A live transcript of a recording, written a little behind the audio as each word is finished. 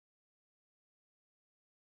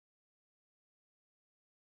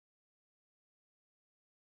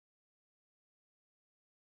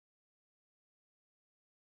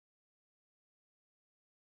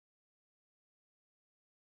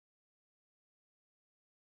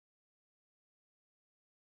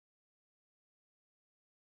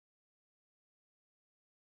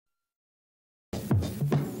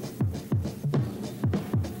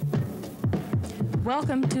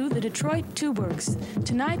welcome to the Detroit Tubeworks.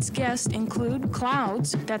 Tonight's guests include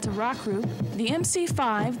Clouds, that's a rock group, the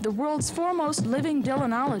MC5, the world's foremost living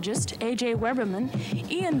Dylanologist, A.J. Weberman,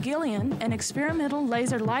 Ian Gillian, an experimental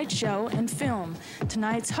laser light show and film.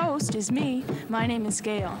 Tonight's host is me. My name is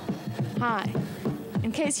Gail. Hi.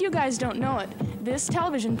 In case you guys don't know it, this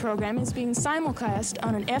television program is being simulcast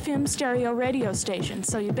on an FM stereo radio station,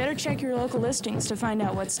 so you better check your local listings to find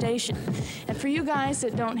out what station. And for you guys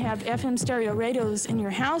that don't have FM stereo radios in your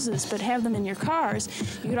houses but have them in your cars,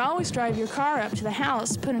 you could always drive your car up to the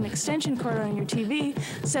house, put an extension cord on your TV,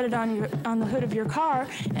 set it on the hood of your car,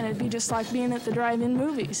 and it'd be just like being at the drive-in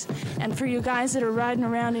movies. And for you guys that are riding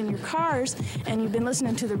around in your cars and you've been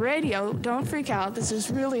listening to the radio, don't freak out. This is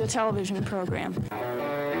really a television program.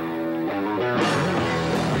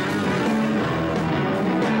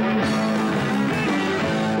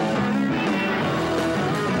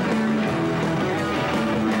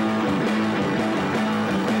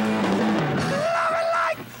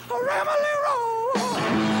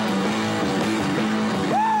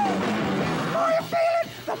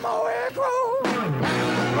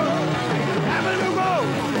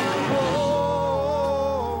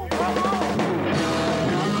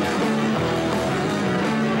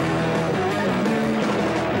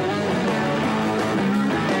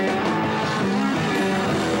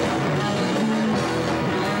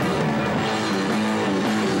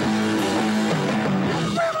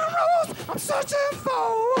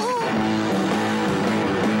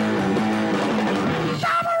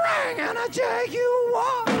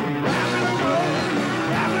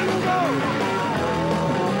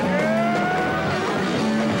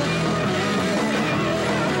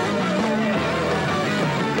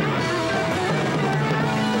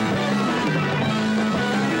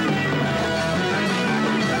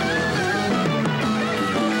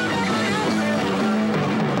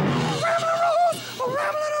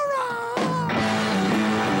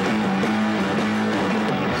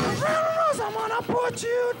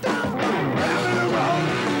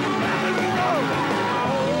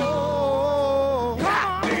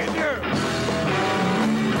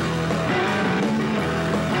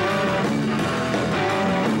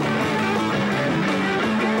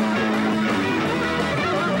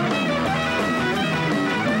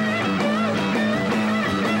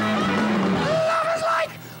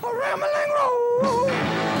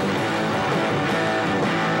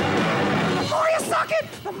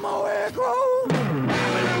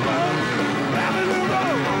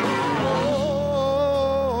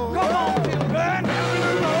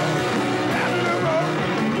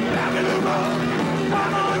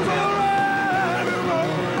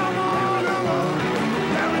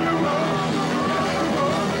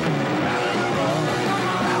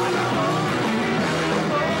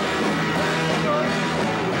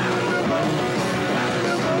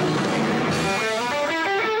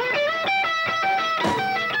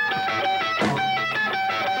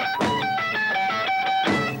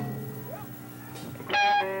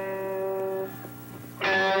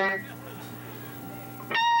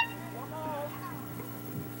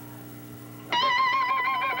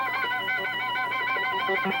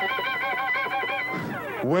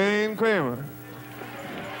 Wayne Kramer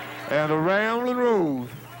and the Ramblin' Rose.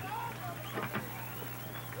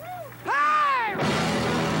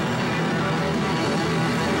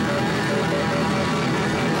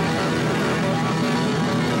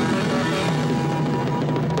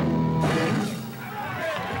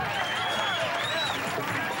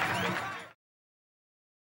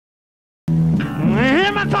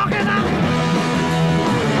 Am I talking now?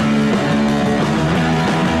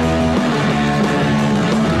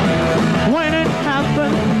 When it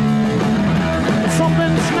happened,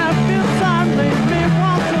 something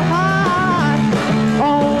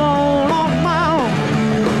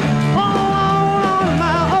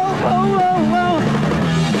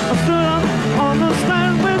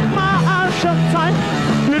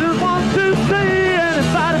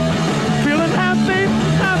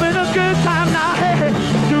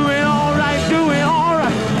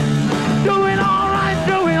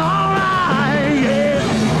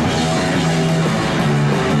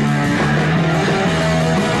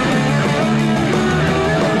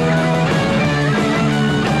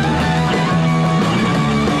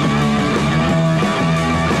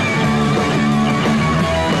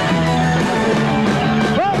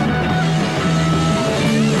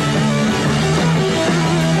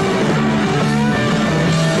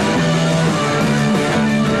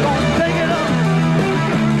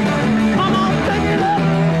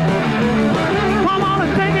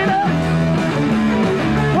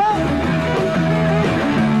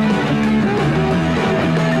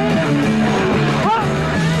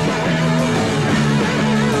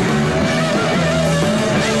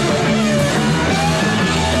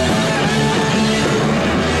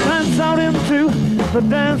the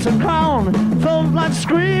dancing crowd felt like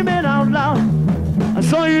screaming out loud. I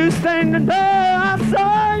saw you standing there, I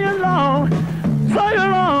saw you long,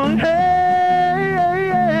 hey,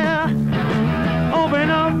 yeah. Open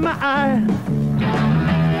up my eyes,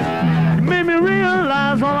 made me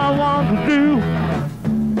realize all I want to do.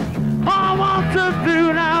 All I want to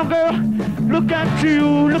do now, girl, look at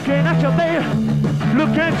you, looking at your baby.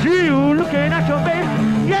 Look at you, looking at your baby.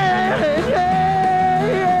 Yeah, yeah, yeah.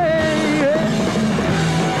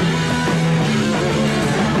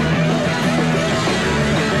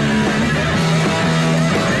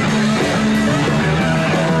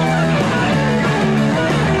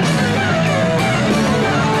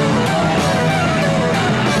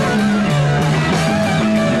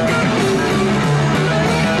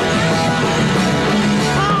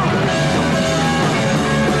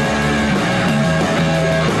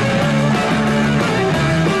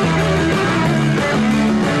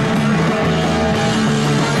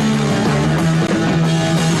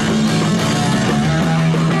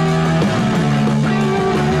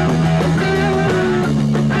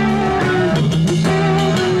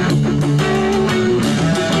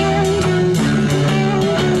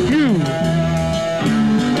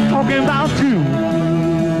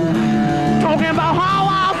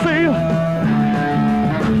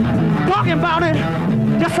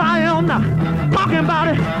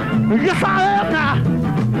 Yes, I am now.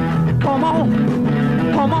 Come on,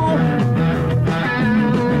 come on.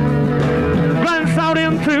 Glance out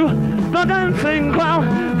into the dancing crowd,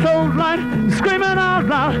 so like screaming out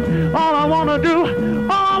loud. All I wanna do, all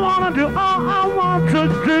I wanna do, all I want to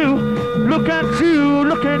do. Look at you,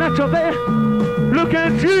 looking at your baby. Look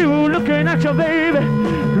at you, looking at your baby.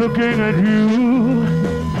 Looking at you,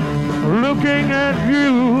 looking at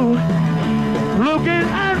you, looking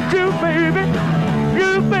at you, baby.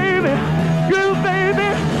 You baby, you baby,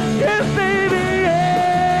 you baby,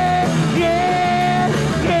 yeah, yeah,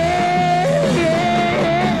 yeah, yeah.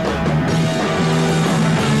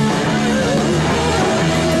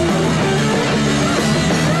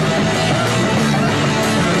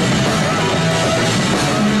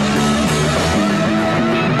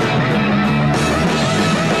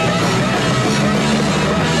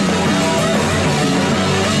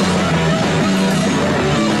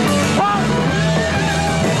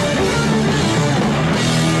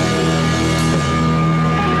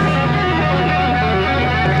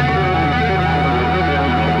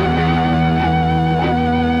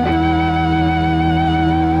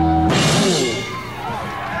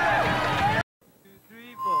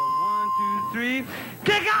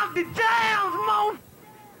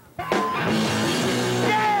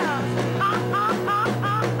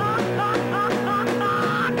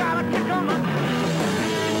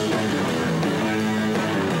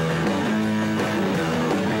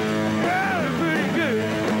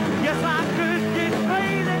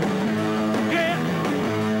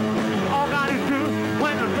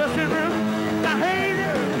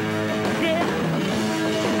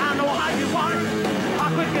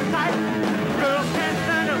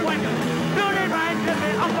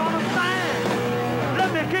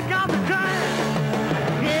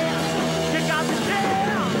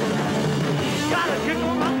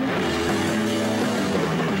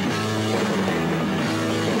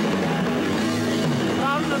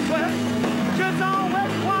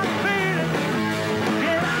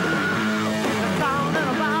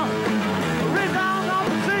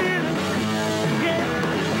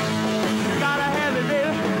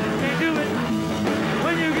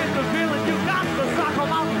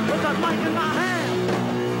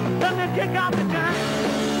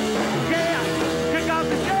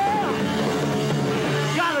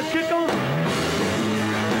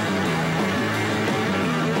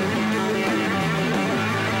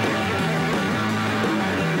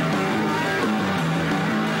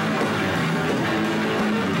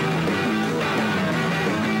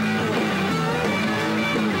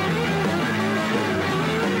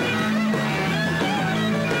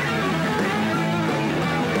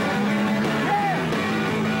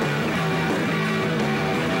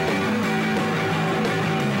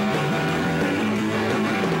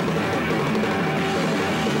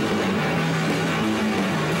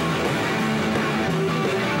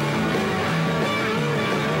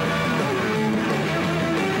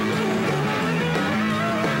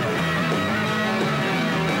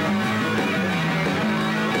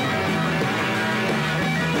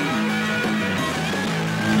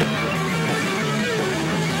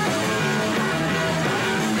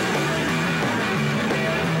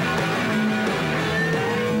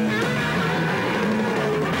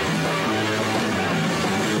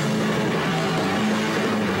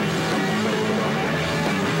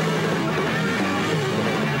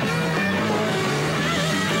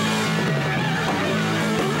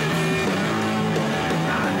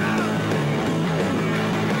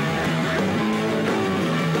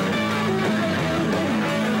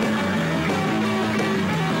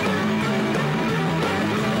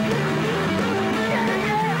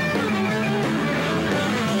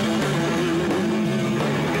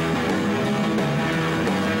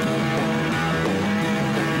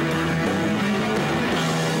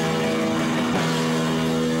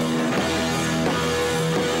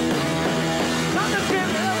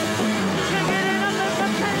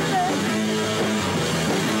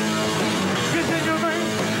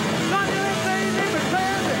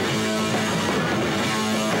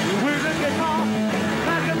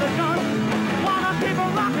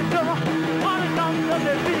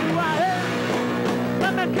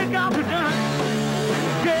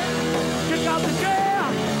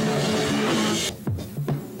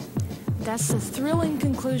 that's the thrilling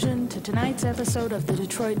conclusion to tonight's episode of the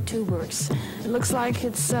Detroit Tube Works. It looks like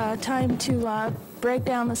it's time to break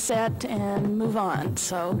down the set and move on.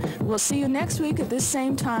 So we'll see you next week at this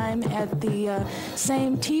same time at the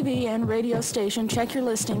same TV and radio station. Check your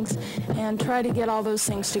listings and try to get all those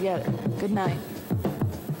things together. Good night.